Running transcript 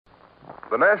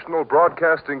The National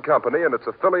Broadcasting Company and its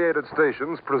affiliated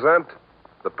stations present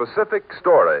The Pacific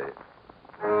Story.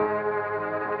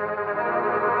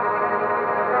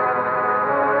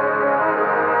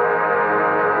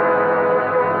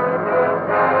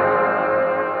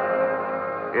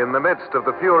 In the midst of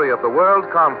the fury of the world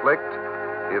conflict,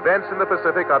 events in the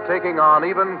Pacific are taking on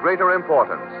even greater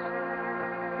importance.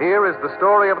 Here is the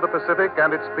story of the Pacific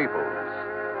and its peoples,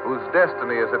 whose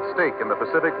destiny is at stake in the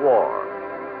Pacific War.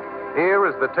 Here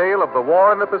is the tale of the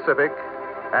war in the Pacific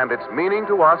and its meaning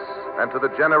to us and to the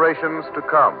generations to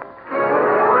come.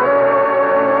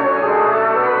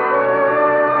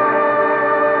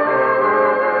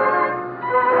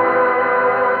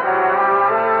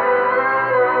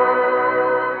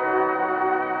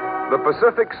 The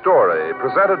Pacific Story,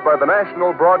 presented by the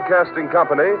National Broadcasting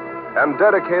Company and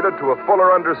dedicated to a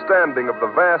fuller understanding of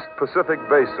the vast Pacific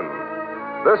Basin.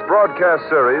 This broadcast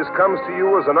series comes to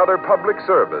you as another public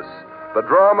service, the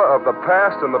drama of the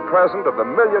past and the present of the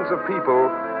millions of people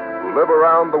who live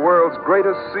around the world's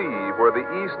greatest sea, where the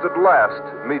East at last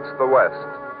meets the West.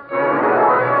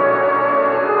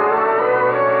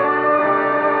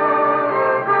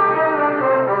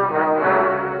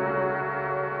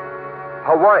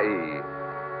 Hawaii,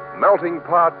 melting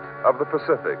pot of the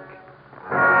Pacific.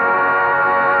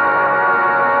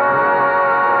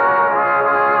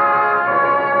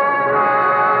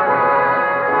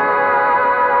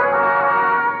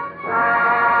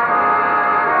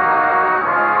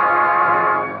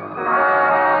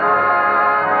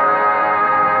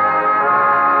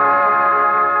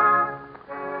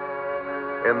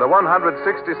 In the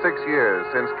 166 years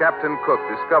since Captain Cook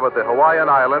discovered the Hawaiian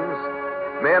Islands,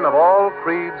 men of all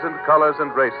creeds and colors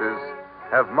and races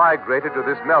have migrated to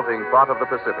this melting pot of the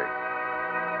Pacific.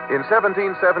 In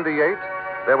 1778,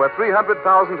 there were 300,000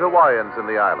 Hawaiians in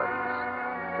the islands.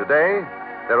 Today,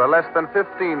 there are less than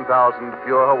 15,000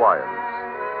 pure Hawaiians.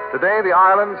 Today, the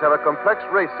islands have a complex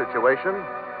race situation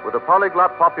with a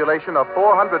polyglot population of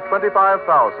 425,000,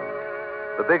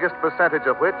 the biggest percentage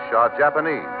of which are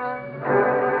Japanese.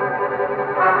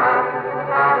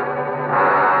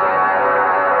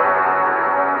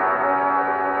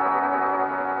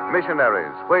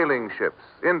 Missionaries, whaling ships,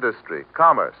 industry,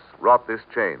 commerce wrought this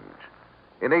change.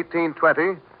 In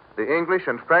 1820, the English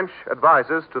and French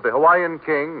advisors to the Hawaiian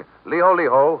king,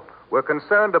 Liholiho, were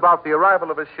concerned about the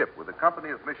arrival of a ship with a company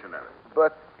of missionaries.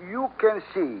 But you can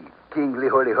see, King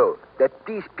Liholiho, that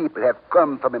these people have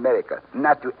come from America,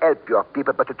 not to help your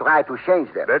people, but to try to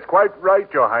change them. That's quite right,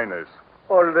 Your Highness.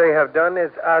 All they have done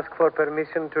is ask for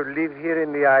permission to live here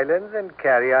in the islands and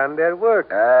carry on their work.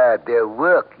 Their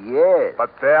work, yes.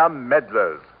 But they're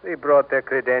meddlers. They brought their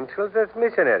credentials as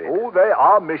missionaries. Oh, they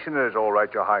are missionaries, all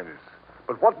right, Your Highness.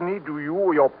 But what need do you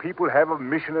or your people have of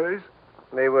missionaries?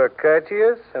 They were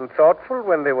courteous and thoughtful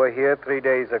when they were here 3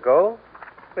 days ago.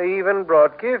 They even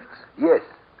brought gifts. Yes,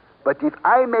 but if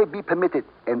I may be permitted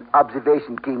an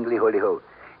observation, King Liholiho,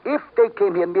 if they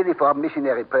came here merely for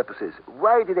missionary purposes,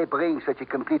 why did they bring such a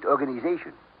complete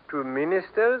organization? 2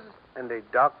 ministers and a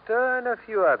doctor and a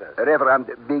few others. Reverend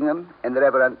Bingham and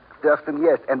Reverend Thurston,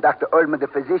 yes, and Dr. Ullman, the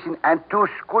physician, and 2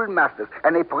 schoolmasters,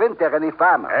 and a printer and a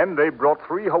farmer. And they brought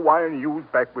 3 Hawaiian youths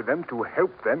back with them to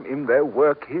help them in their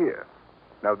work here.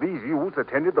 Now, these youths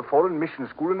attended the foreign mission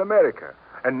school in America,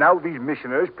 and now these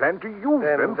missionaries plan to use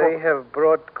them they have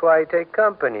brought quite a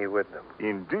company with them.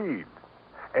 Indeed.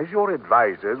 As your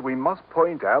advisors, we must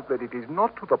point out that it is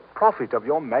not to the profit of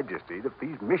your majesty that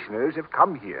these missionaries have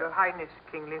come here. Your Highness,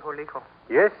 King Liholiho.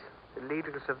 Yes? The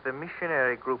leaders of the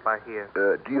missionary group are here.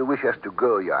 Do you wish us to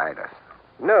go, Your Highness?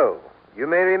 No, you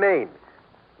may remain.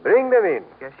 Bring them in.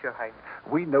 Yes, Your Highness.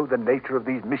 We know the nature of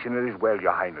these missionaries well,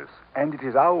 Your Highness, and it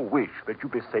is our wish that you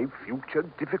be saved future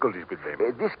difficulties with them.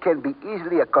 This can be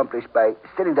easily accomplished by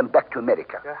sending them back to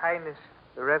America. Your Highness,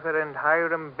 the Reverend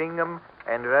Hiram Bingham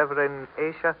and Reverend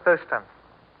Asa Thurston.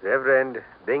 Reverend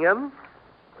Bingham,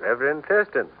 Reverend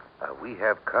Thurston. We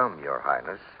have come, Your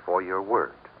Highness, for your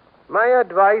word. My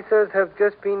advisors have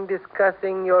just been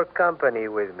discussing your company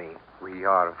with me. We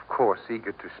are, of course,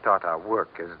 eager to start our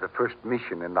work as the first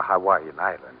mission in the Hawaiian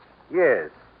Islands. Yes.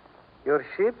 Your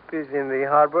ship is in the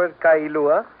harbor at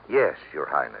Kailua? Yes, Your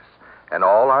Highness. And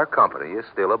all our company is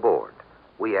still aboard.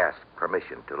 We ask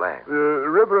permission to land.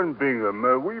 Reverend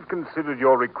Bingham, we've considered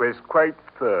your request quite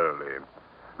thoroughly.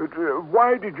 But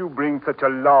why did you bring such a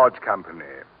large company?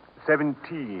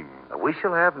 17. We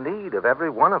shall have need of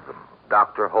every one of them.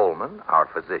 Dr. Holman, our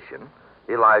physician,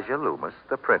 Elijah Loomis,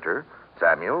 the printer,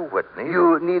 Samuel Whitney.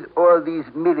 You need all these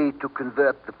merely to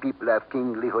convert the people of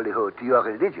King Liholiho to your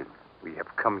religion. We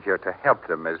have come here to help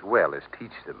them as well as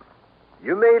teach them.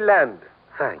 You may land.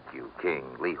 Thank you, King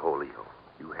Liholiho.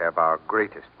 You have our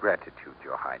greatest gratitude,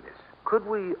 Your Highness. Could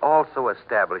we also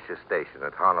establish a station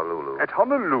at Honolulu? At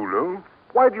Honolulu?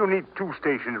 Why do you need 2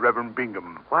 stations, Reverend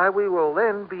Bingham? Why, we will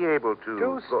then be able to...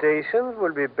 2 stations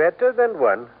will be better than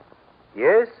 1.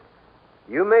 Yes,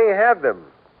 you may have them.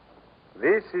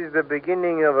 This is the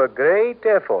beginning of a great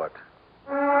effort.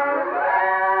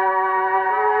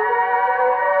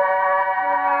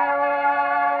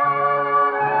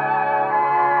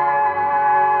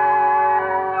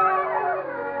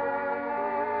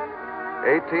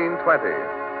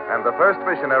 And the first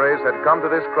missionaries had come to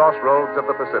this crossroads of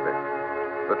the Pacific.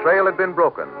 The trail had been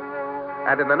broken,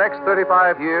 and in the next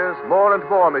 35 years, more and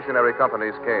more missionary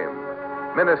companies came.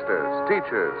 Ministers,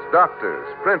 teachers, doctors,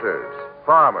 printers,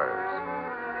 farmers.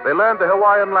 They learned the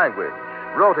Hawaiian language,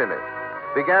 wrote in it,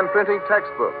 began printing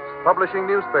textbooks, publishing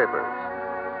newspapers.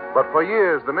 But for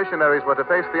years, the missionaries were to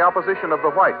face the opposition of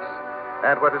the whites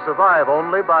and were to survive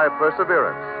only by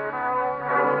perseverance.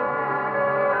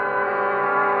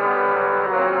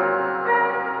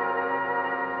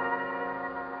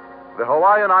 The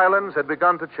Hawaiian Islands had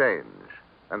begun to change,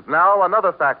 and now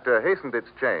another factor hastened its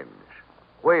change: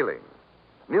 whaling.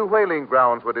 New whaling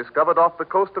grounds were discovered off the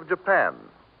coast of Japan.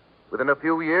 Within a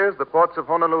few years, the ports of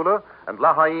Honolulu and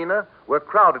Lahaina were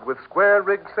crowded with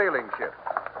square-rigged sailing ships.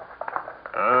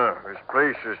 This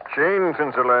place has changed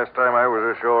since the last time I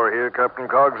was ashore here, Captain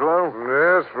Cogswell.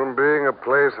 Yes, from being a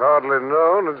place hardly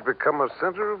known, it's become a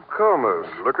center of commerce.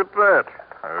 Look at that.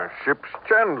 Ship's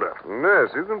Chandler.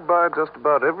 Yes, you can buy just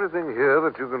about everything here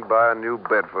that you can buy in New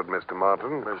Bedford, Mr.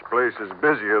 Martin. This place is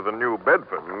busier than New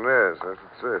Bedford. Yes, I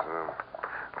should say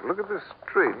so. Look at this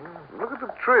street. Look at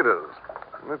the traders.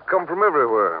 They've come from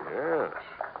everywhere. Yes.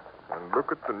 And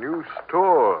look at the new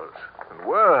stores and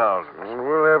warehouses.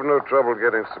 We'll have no trouble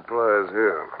getting supplies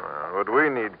here. What we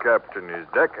need, Captain, is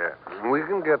deckhands. We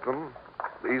can get them.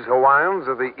 These Hawaiians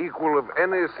are the equal of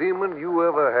any seaman you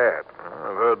ever had.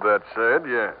 I've heard that said,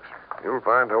 yes. You'll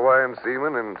find Hawaiian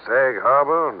seamen in Sag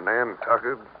Harbor,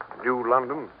 Nantucket, New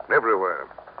London, everywhere.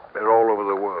 They're all over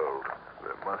the world.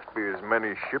 There must be as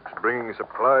many ships bringing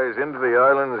supplies into the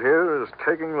islands here as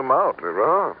taking them out. There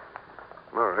are.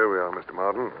 Oh, here we are, Mr.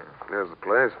 Martin. Here's the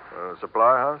place.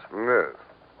 Supply house? Yes.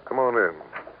 Come on in.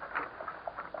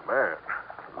 Man,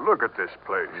 look at this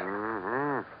place.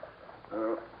 Mm-hmm.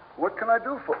 What can I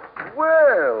do for...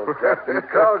 Well, Captain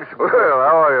Cogswell. Well,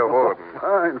 how are you,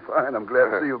 Wharton? Fine. I'm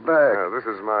glad to see you back. This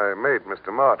is my mate,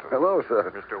 Mr. Martin. Hello, sir.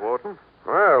 Mr. Wharton?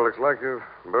 Well, looks like you've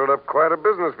built up quite a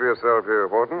business for yourself here,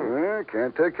 Wharton. Yeah,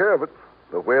 can't take care of it.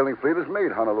 The whaling fleet has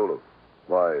made Honolulu.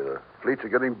 Why, the fleets are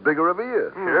getting bigger every year.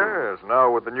 Yes,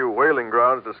 now with the new whaling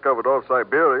grounds discovered off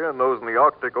Siberia and those in the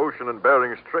Arctic Ocean and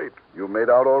Bering Strait. You made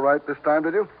out all right this time,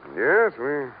 did you? Yes,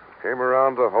 we came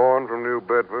around the Horn from New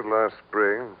Bedford last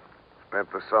spring.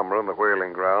 Spent the summer on the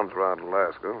whaling grounds around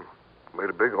Alaska. Made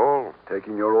a big haul.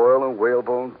 Taking your oil and whale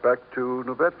bones back to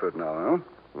New Bedford now, huh?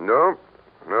 No,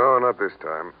 not this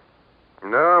time.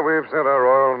 No, we've sent our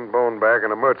oil and bone back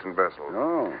in a merchant vessel.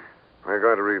 Oh. We're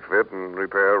going to refit and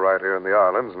repair right here in the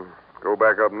islands and go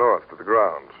back up north to the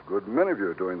grounds. Good many of you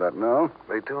are doing that now.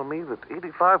 They tell me that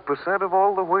 85% of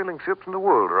all the whaling ships in the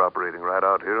world are operating right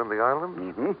out here in the islands.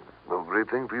 Mm-hmm. Well,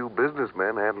 great thing for you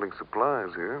businessmen handling supplies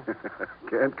here.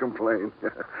 Can't complain.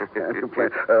 Can't complain.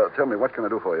 Tell me, what can I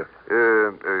do for you?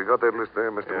 You got that list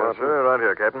there, Mr. Yes, Martin? sir, right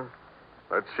here, Captain.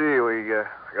 Let's see, we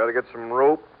got to get some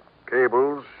rope,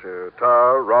 cables,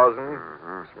 tar, rosin,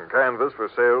 some canvas for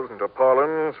sails and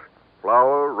tarpaulins,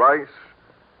 flour, rice.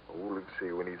 Oh, let's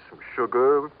see, we need some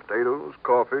sugar, potatoes,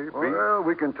 coffee, beef. Well,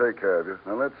 we can take care of you.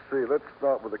 Now, let's see. Let's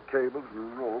start with the cables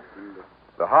and rope and...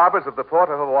 The harbors of the port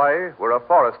of Hawaii were a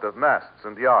forest of masts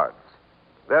and yards.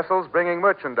 Vessels bringing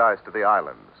merchandise to the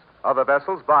islands, other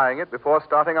vessels buying it before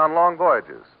starting on long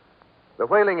voyages. The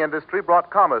whaling industry brought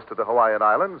commerce to the Hawaiian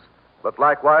Islands, but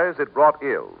likewise it brought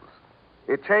ills.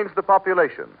 It changed the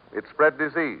population, it spread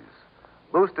disease,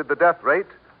 boosted the death rate,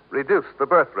 reduced the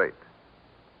birth rate.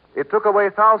 It took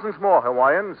away thousands more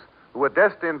Hawaiians who were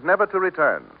destined never to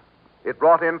return. It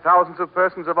brought in thousands of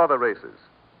persons of other races.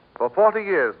 For 40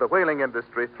 years, the whaling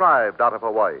industry thrived out of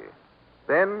Hawaii.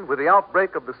 Then, with the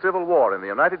outbreak of the Civil War in the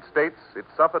United States, it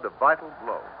suffered a vital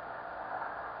blow.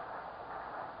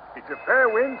 It's a fair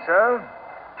wind, sir.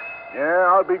 Yeah,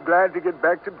 I'll be glad to get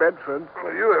back to Bedford.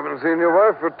 Well, you haven't seen your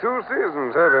wife for 2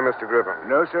 seasons, have you, Mr. Griffin?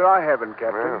 No, sir, I haven't,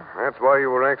 Captain. Well, that's why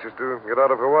you were anxious to get out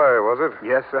of Hawaii, was it?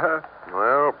 Yes, sir.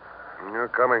 Well,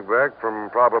 you're coming back from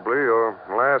probably your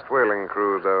last whaling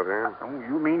cruise out here. Oh,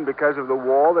 you mean because of the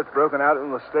war that's broken out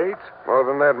in the States? More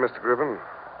than that, Mr. Griffin.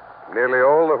 Nearly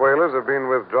all the whalers have been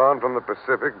withdrawn from the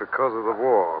Pacific because of the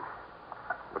war.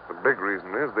 But the big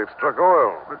reason is they've struck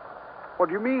oil. What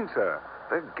do you mean, sir?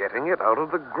 They're getting it out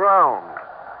of the ground.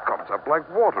 Comes up like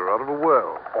water out of a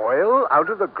well. Oil out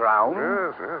of the ground?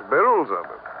 Yes, yes. Barrels of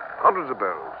it. Hundreds of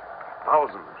barrels.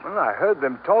 Thousands. Well, I heard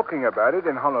them talking about it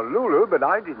in Honolulu, but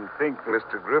I didn't think that...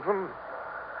 Mr. Griffin,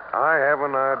 I have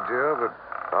an idea that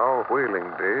our whaling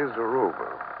days are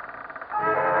over.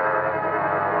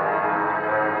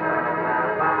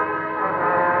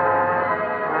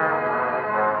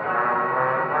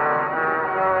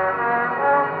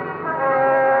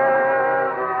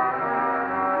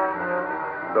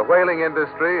 The whaling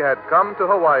industry had come to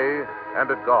Hawaii and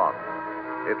had gone.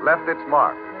 It left its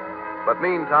mark. But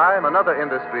meantime, another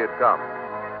industry had come,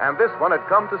 and this one had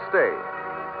come to stay.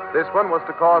 This one was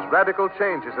to cause radical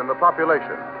changes in the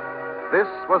population. This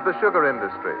was the sugar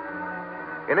industry.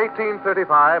 In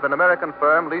 1835, an American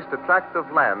firm leased a tract of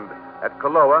land at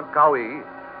Koloa, Kauai.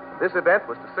 This event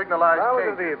was to signalize I was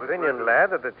change. of the opinion,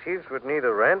 lad, that the chiefs would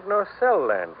neither rent nor sell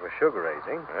land for sugar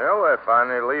raising. Well, they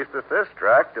finally leased us this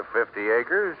tract of 50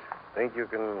 acres. Think you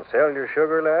can sell your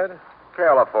sugar, lad?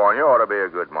 California ought to be a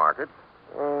good market.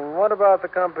 What about the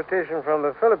competition from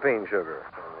the Philippine sugar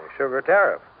and the sugar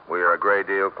tariff? We are a great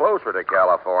deal closer to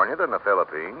California than the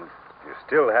Philippines. You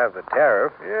still have the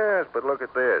tariff. Yes, but look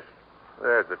at this.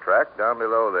 There's the tract down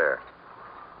below there.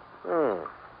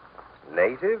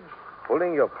 Natives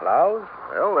pulling your plows?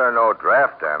 Well, there are no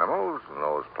draft animals, and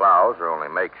those plows are only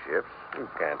makeshifts. You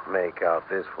can't make out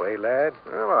this way, lad.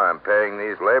 Well, I'm paying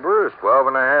these laborers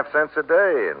 12.5 cents a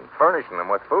day and furnishing them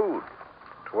with food.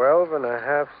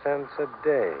 12.5 cents a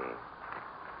day.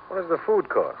 What does the food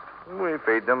cost? We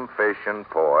feed them fish and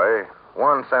poi,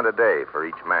 1 cent a day for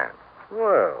each man.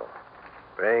 Well,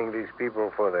 paying these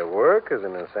people for their work is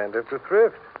an incentive to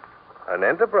thrift. An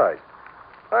enterprise.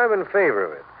 I'm in favor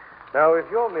of it. Now, if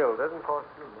your mill doesn't cost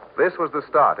you much... This was the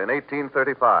start in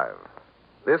 1835.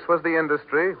 This was the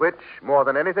industry which, more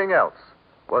than anything else,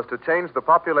 was to change the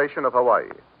population of Hawaii.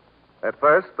 At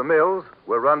first, the mills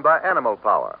were run by animal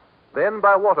power, then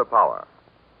by water power.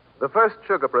 The first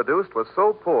sugar produced was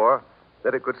so poor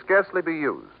that it could scarcely be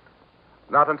used.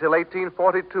 Not until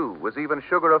 1842 was even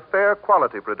sugar of fair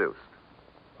quality produced.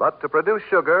 But to produce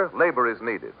sugar, labor is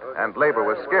needed, and labor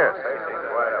was scarce.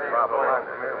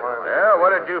 Yeah,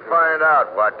 what did you find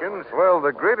out, Watkins? Well,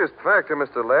 the greatest factor,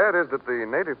 Mr. Ladd, is that the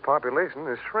native population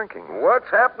is shrinking. What's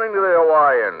happening to the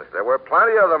Hawaiians? There were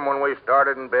plenty of them when we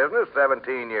started in business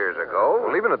 17 years ago.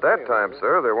 Well, even at that time,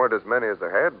 sir, there weren't as many as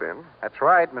there had been. That's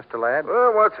right, Mr. Ladd.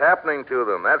 Well, what's happening to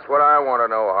them? That's what I want to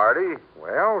know, Hardy.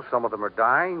 Well, some of them are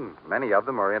dying. Many of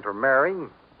them are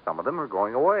intermarrying. Some of them are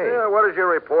going away. Yeah, what does your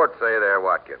report say there,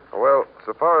 Watkins? Well,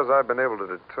 so far as I've been able to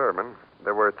determine,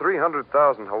 there were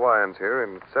 300,000 Hawaiians here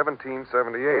in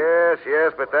 1778.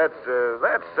 Yes, but that's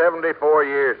 74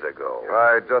 years ago.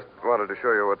 I just wanted to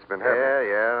show you what's been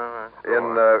happening. Yeah.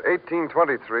 In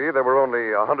 1823, there were only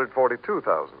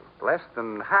 142,000. Less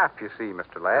than half, you see,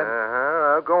 Mr.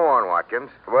 Ladd. Go on,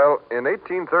 Watkins. Well, in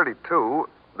 1832,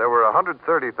 there were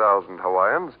 130,000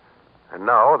 Hawaiians, and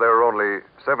now there are only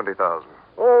 70,000.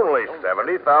 Only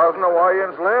 70,000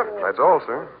 Hawaiians left? That's all,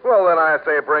 sir. Well, then I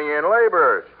say bring in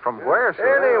laborers. From where, sir?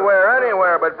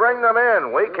 Anywhere, but bring them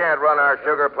in. We can't run our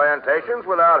sugar plantations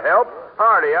without help.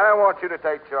 Hardy, I want you to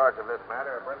take charge of this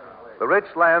matter. Bring them in. The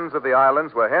rich lands of the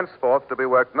islands were henceforth to be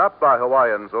worked not by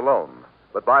Hawaiians alone,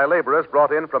 but by laborers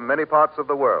brought in from many parts of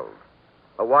the world.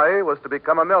 Hawaii was to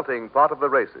become a melting pot of the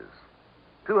races.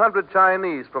 200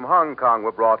 Chinese from Hong Kong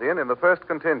were brought in the first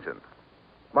contingent.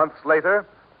 Months later,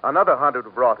 another 100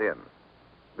 were brought in.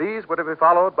 These were to be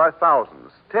followed by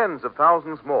thousands, tens of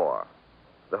thousands more.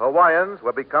 The Hawaiians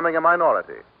were becoming a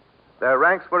minority. Their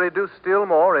ranks were reduced still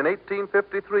more in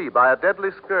 1853 by a deadly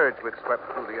scourge which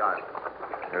swept through the island.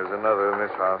 There's another in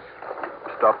this house.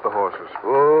 Stop the horses.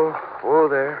 Whoa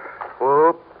there.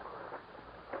 Whoa.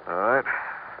 All right.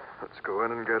 Let's go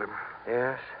in and get him.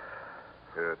 Yes.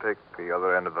 Here, take the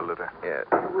other end of the litter. Yes.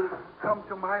 You will come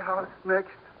to my house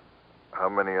next. How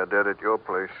many are dead at your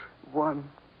place? One.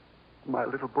 My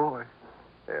little boy.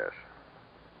 Yes.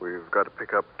 We've got to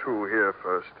pick up 2 here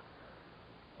first.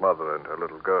 Mother and her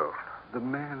little girl. The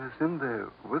man is in there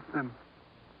with them.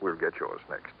 We'll get yours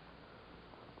next.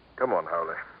 Come on,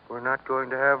 Howley. We're not going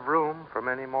to have room for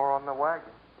many more on the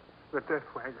wagon. The death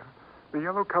wagon. The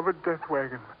yellow-covered death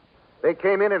wagon. They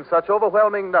came in such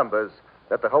overwhelming numbers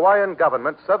that the Hawaiian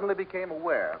government suddenly became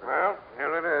aware. Well,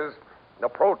 here it is. A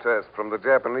protest from the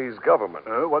Japanese government.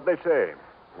 What'd they say?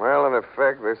 Well, in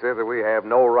effect, they say that we have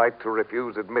no right to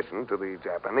refuse admission to the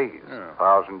Japanese.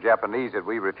 1,000 Japanese that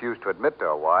we refuse to admit to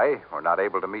Hawaii were not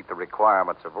able to meet the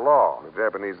requirements of law. The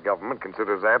Japanese government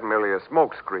considers that merely a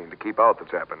smokescreen to keep out the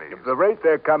Japanese. At the rate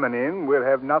they're coming in, we'll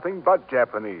have nothing but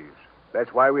Japanese.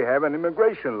 That's why we have an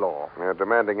immigration law. They're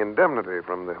demanding indemnity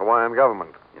from the Hawaiian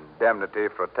government. Indemnity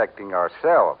for protecting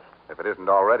ourselves, if it isn't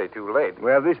already too late.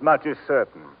 Well, this much is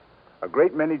certain. A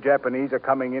great many Japanese are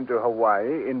coming into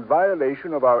Hawaii in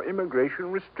violation of our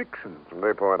immigration restrictions. And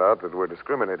they point out that we're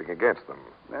discriminating against them.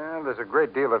 Well, there's a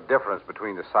great deal of difference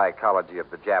between the psychology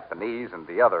of the Japanese and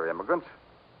the other immigrants.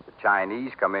 The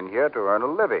Chinese come in here to earn a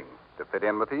living, to fit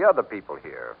in with the other people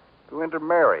here, to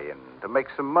intermarry and to make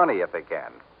some money if they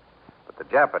can. But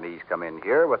the Japanese come in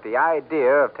here with the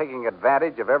idea of taking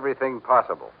advantage of everything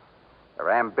possible. They're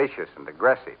ambitious and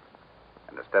aggressive.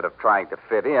 And instead of trying to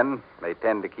fit in, they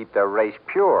tend to keep their race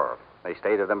pure. They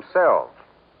stay to themselves.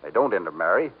 They don't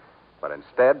intermarry, but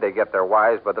instead they get their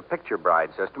wives by the picture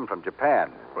bride system from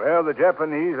Japan. Well, the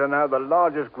Japanese are now the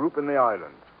largest group in the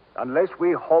islands. Unless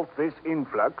we halt this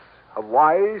influx,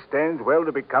 Hawaii stands well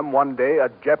to become one day a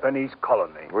Japanese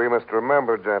colony. We must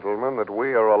remember, gentlemen, that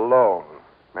we are alone,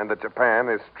 and that Japan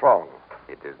is strong.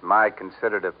 It is my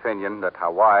considered opinion that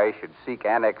Hawaii should seek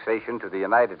annexation to the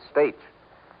United States,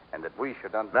 and that we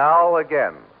should... Now,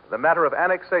 again, the matter of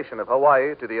annexation of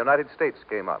Hawaii to the United States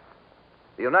came up.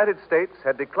 The United States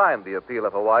had declined the appeal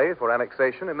of Hawaii for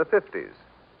annexation in the 50s.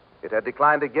 It had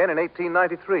declined again in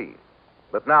 1893.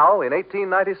 But now, in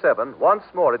 1897, once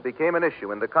more it became an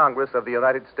issue in the Congress of the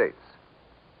United States.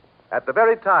 At the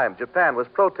very time Japan was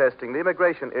protesting the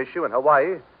immigration issue in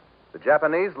Hawaii, the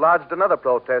Japanese lodged another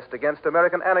protest against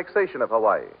American annexation of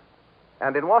Hawaii.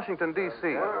 And in Washington,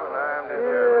 D.C.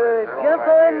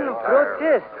 Japan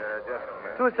protests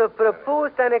to the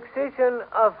proposed annexation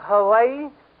of Hawaii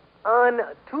on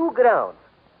two grounds.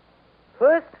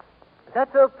 First,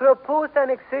 that the proposed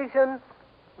annexation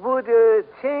would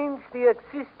change the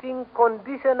existing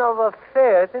condition of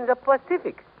affairs in the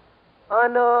Pacific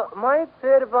and might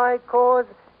thereby cause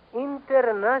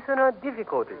international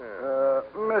difficulties.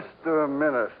 Mr.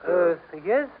 Minister.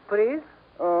 Yes, please?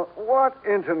 What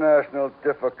international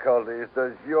difficulties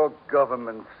does your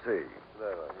government see?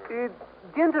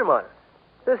 Gentlemen,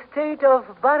 the state of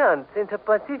balance in the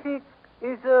Pacific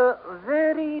is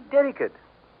very delicate,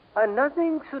 and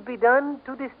nothing should be done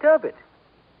to disturb it.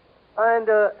 And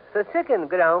the second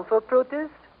ground for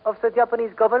protest of the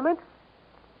Japanese government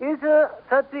is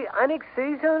that the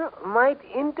annexation might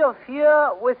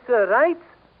interfere with the rights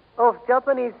of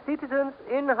Japanese citizens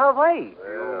in Hawaii.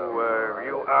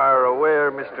 You are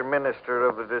aware, Mr. Minister,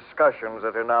 of the discussions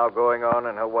that are now going on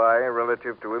in Hawaii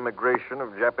relative to immigration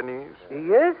of Japanese?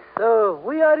 Yes,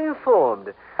 we are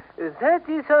informed. That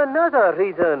is another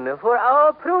reason for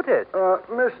our protest.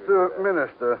 Mr.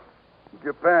 Minister,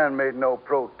 Japan made no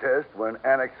protest when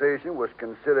annexation was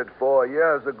considered 4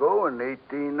 years ago in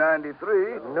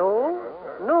 1893.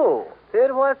 No.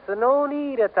 There was no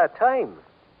need at that time.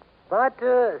 But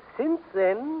since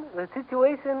then, the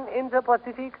situation in the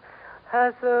Pacific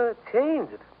has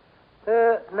changed.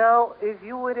 Now, if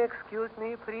you would excuse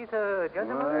me, please,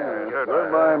 gentlemen.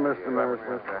 Goodbye, Mr.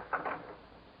 Minister.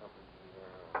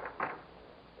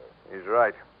 He's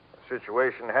right. The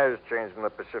situation has changed in the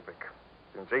Pacific.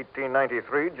 Since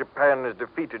 1893, Japan has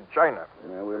defeated China.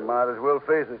 Yeah, we might as well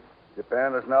face it.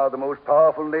 Japan is now the most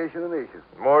powerful nation in Asia.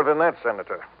 More than that,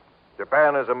 Senator.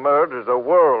 Japan has emerged as a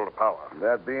world power.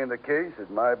 That being the case, it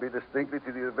might be distinctly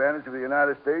to the advantage of the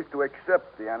United States to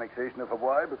accept the annexation of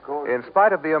Hawaii because... In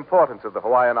spite of the importance of the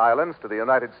Hawaiian Islands to the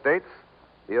United States,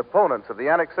 the opponents of the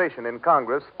annexation in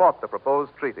Congress fought the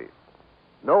proposed treaty.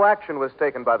 No action was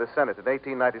taken by the Senate in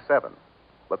 1897.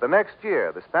 But the next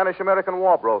year, the Spanish-American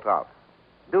War broke out.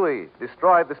 Dewey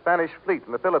destroyed the Spanish fleet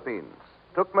in the Philippines,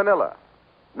 took Manila.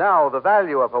 Now the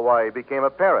value of Hawaii became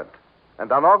apparent.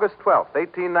 And on August 12th,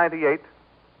 1898,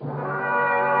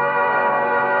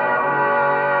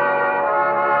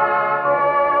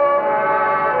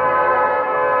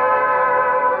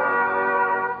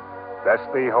 That's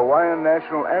the Hawaiian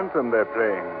national anthem they're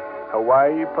playing,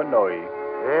 Hawaii Panoi.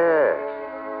 Yes.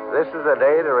 This is a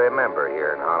day to remember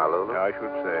here in Honolulu. I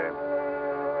should say.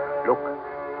 Look,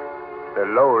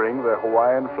 they're lowering the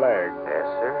Hawaiian flag. Yes,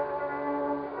 sir.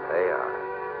 They are.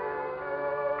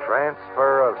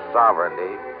 Transfer of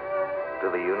sovereignty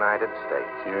to the United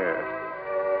States. Yes.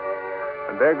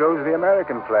 And there goes the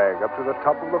American flag up to the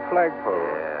top of the flagpole.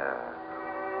 Yeah.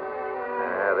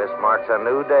 This marks a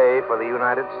new day for the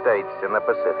United States in the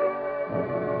Pacific.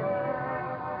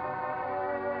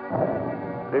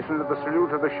 Listen to the salute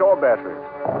of the shore batteries.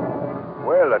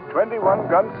 Well, a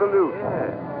 21-gun salute.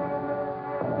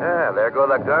 Yeah, there go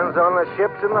the guns on the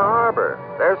ships in the harbor.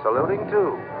 They're saluting,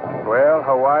 too. Well,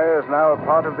 Hawaii is now a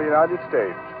part of the United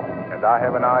States, and I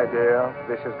have an idea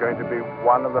this is going to be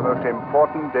one of the most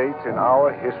important dates in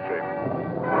our history.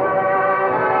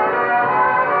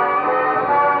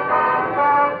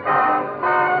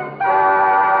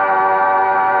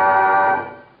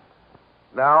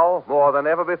 Now, more than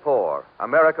ever before,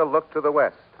 America looked to the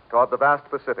west, toward the vast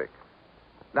Pacific.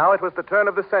 Now it was the turn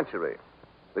of the century.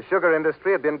 The sugar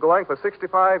industry had been going for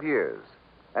 65 years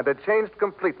and had changed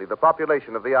completely the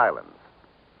population of the islands.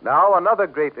 Now another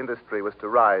great industry was to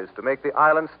rise to make the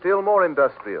islands still more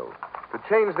industrial, to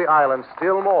change the islands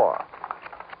still more.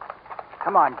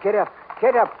 Come on, get up.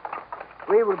 Get up.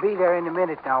 We will be there in a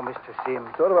minute now, Mr. Sims.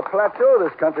 Sort of a plateau,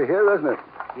 this country here, isn't it?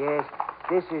 Yes,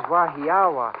 this is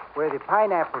Wahiawa, where the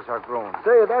pineapples are grown.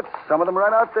 Say, that's some of them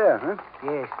right out there, huh?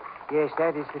 Yes,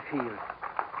 that is the field.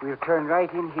 We'll turn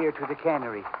right in here to the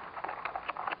cannery.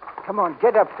 Come on,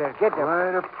 get up there, get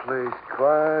up.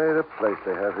 Quite a place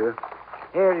they have here.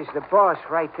 There is the boss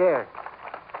right there.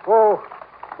 Whoa.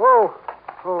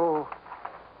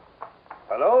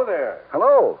 Hello there.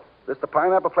 Hello. This the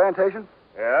pineapple plantation?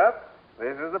 Yep,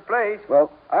 this is the place.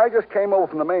 Well, I just came over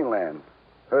from the mainland.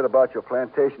 Heard about your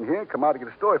plantation here and come out to get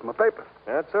a story from the paper.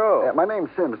 That's so. Yeah, my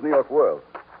name's Sims, New York World.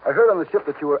 I heard on the ship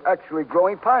that you were actually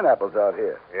growing pineapples out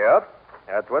here. Yep,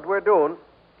 that's what we're doing.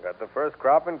 Got the first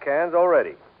crop in cans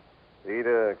already. See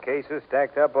the cases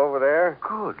stacked up over there?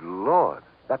 Good Lord.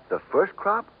 That's the first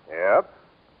crop? Yep.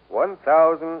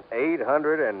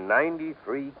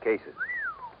 1,893 cases.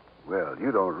 Well,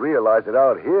 you don't realize it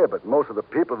out here, but most of the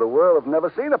people of the world have never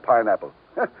seen a pineapple.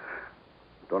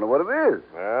 Don't know what it is.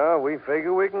 Well, we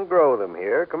figure we can grow them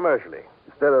here commercially.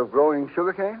 Instead of growing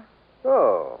sugarcane?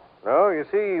 Oh, no, you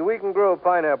see, we can grow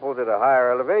pineapples at a higher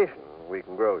elevation. We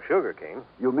can grow sugarcane.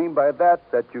 You mean by that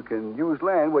you can use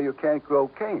land where you can't grow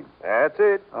cane? That's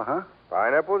it. Uh-huh.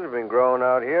 Pineapples have been grown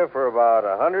out here for about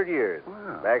 100 years.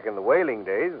 Wow. Back in the whaling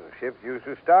days, the ships used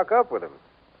to stock up with them.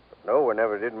 But no one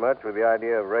ever did much with the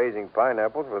idea of raising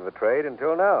pineapples for the trade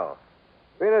until now.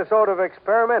 Been a sort of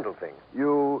experimental thing.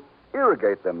 You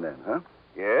irrigate them then, huh?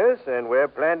 Yes, and we're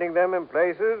planting them in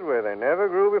places where they never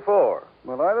grew before.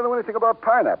 Well, I don't know anything about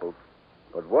pineapples.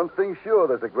 But one thing's sure,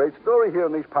 there's a great story here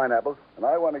in these pineapples, and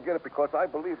I want to get it because I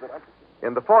believe that I can...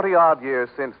 In the 40-odd years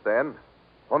since then,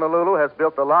 Honolulu has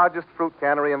built the largest fruit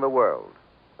cannery in the world.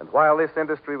 And while this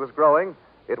industry was growing,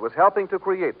 it was helping to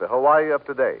create the Hawaii of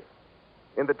today.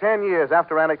 In the 10 years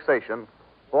after annexation,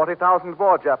 40,000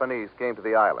 more Japanese came to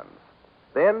the islands.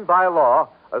 Then, by law,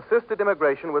 assisted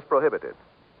immigration was prohibited.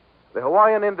 The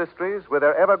Hawaiian industries, with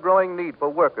their ever-growing need for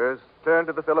workers, turned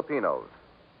to the Filipinos.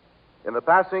 In the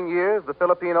passing years, the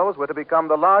Filipinos were to become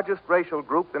the largest racial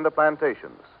group in the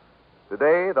plantations.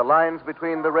 Today, the lines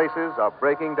between the races are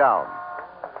breaking down.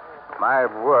 My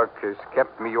work has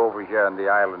kept me over here in the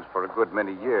islands for a good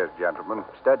many years, gentlemen,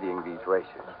 studying these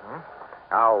races.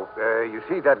 Now, you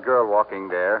see that girl walking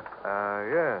there?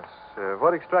 Yes.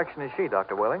 What extraction is she,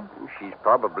 Dr. Welling? She's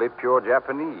probably pure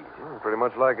Japanese. Pretty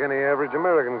much like any average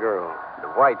American girl. The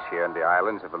whites here in the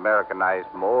islands have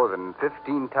Americanized more than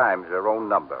 15 times their own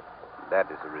number. That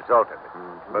is the result of it.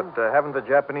 But haven't the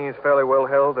Japanese fairly well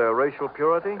held their racial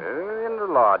purity? In a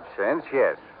large sense,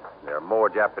 yes. There are more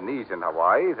Japanese in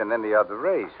Hawaii than any other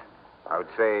race. I would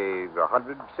say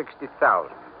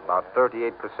 160,000, about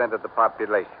 38% of the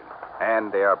population.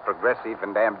 And they are progressive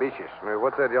and ambitious.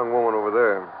 What's that young woman over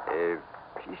there?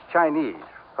 She's Chinese,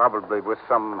 probably with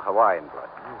some Hawaiian blood.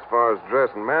 As far as dress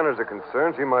and manners are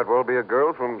concerned, she might well be a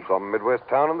girl from some Midwest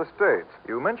town in the States.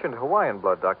 You mentioned Hawaiian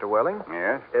blood, Dr. Welling.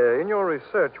 Yes? In your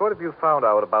research, what have you found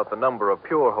out about the number of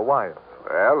pure Hawaiians?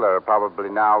 Well, there are probably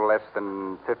now less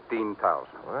than 15,000.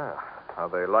 Well, are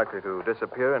they likely to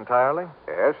disappear entirely?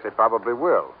 Yes, they probably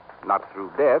will. Not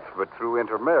through death, but through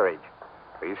intermarriage.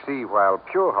 You see, while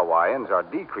pure Hawaiians are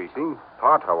decreasing,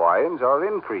 part Hawaiians are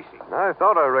increasing. I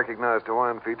thought I recognized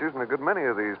Hawaiian features in a good many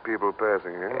of these people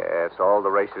passing here. Yes, all the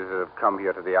races that have come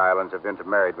here to the islands have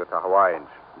intermarried with the Hawaiians.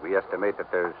 We estimate that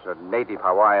there's native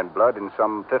Hawaiian blood in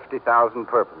some 50,000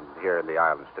 persons here in the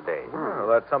islands today. Well,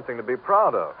 that's something to be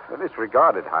proud of. Well, it's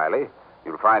regarded highly.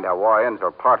 You'll find Hawaiians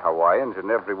or part Hawaiians in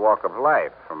every walk of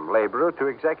life, from laborer to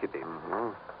executive.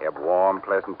 They have warm,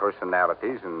 pleasant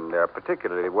personalities, and they're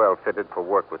particularly well fitted for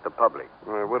work with the public.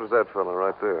 What is that fellow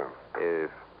right there?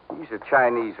 He's a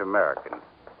Chinese American.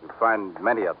 You'll find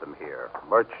many of them here.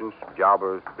 Merchants,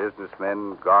 jobbers,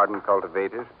 businessmen, garden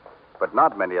cultivators. But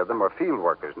not many of them are field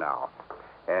workers now.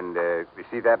 And you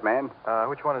see that man?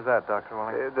 Which one is that, Dr.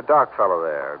 Welling? The dark fellow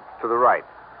there, to the right.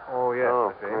 Oh, yes.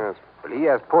 I see. Yes. Well, he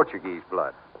has Portuguese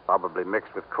blood, probably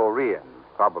mixed with Korean.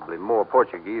 Probably more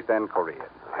Portuguese than Korean.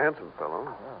 Handsome fellow.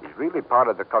 He's really part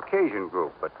of the Caucasian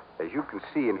group, but as you can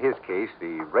see in his case,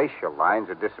 the racial lines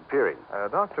are disappearing.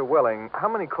 Dr. Welling, how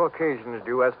many Caucasians do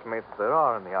you estimate that there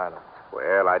are in the islands?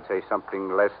 Well, I'd say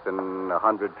something less than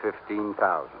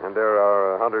 115,000. And there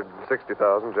are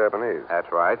 160,000 Japanese.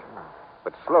 That's right.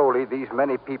 But slowly, these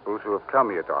many peoples who have come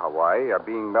here to Hawaii are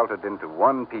being melted into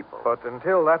one people. But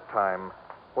until that time,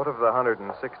 what of the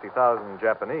 160,000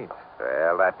 Japanese?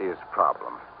 Well, that is a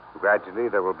problem. Gradually,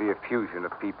 there will be a fusion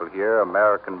of people here,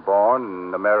 American-born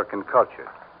and American-cultured,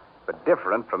 but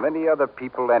different from any other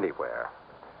people anywhere.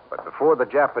 But before the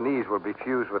Japanese will be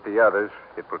fused with the others,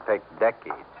 it will take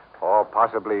decades, or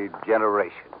possibly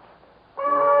generations.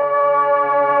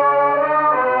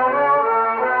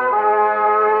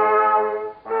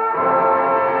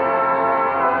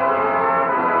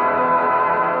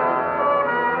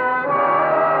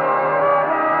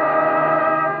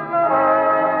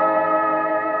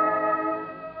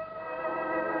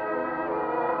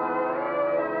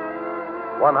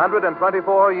 One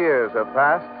 124 years have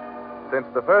passed since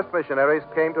the first missionaries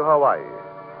came to Hawaii.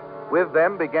 With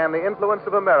them began the influence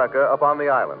of America upon the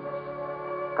islands.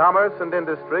 Commerce and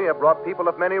industry have brought people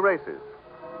of many races.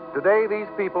 Today, these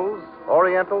peoples,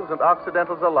 Orientals and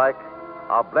Occidentals alike,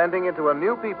 are blending into a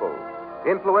new people,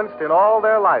 influenced in all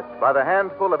their life by the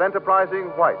handful of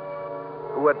enterprising whites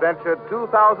who adventured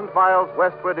 2,000 miles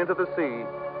westward into the sea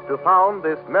to found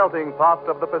this melting pot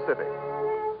of the Pacific.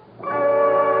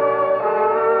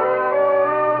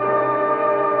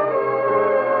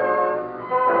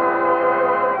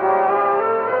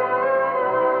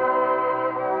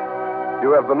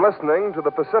 You have been listening to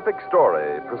The Pacific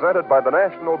Story, presented by the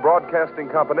National Broadcasting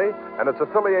Company and its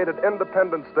affiliated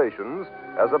independent stations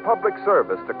as a public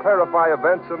service to clarify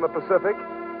events in the Pacific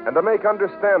and to make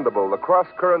understandable the cross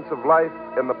currents of life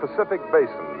in the Pacific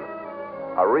Basin.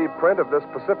 A reprint of this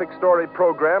Pacific Story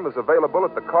program is available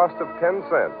at the cost of 10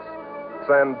 cents.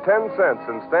 Send 10 cents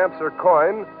in stamps or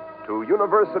coin to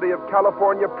University of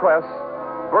California Press,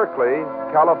 Berkeley,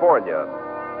 California.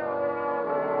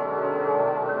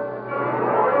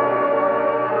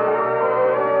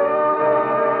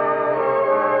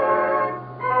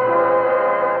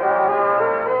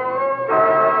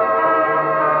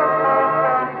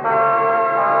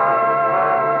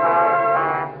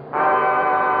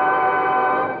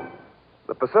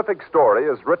 The Pacific Story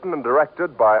is written and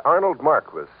directed by Arnold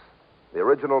Marquis. The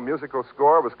original musical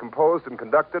score was composed and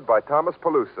conducted by Thomas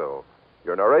Peluso.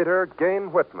 Your narrator,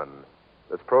 Gain Whitman.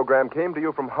 This program came to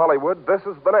you from Hollywood. This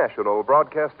is the National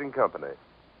Broadcasting Company.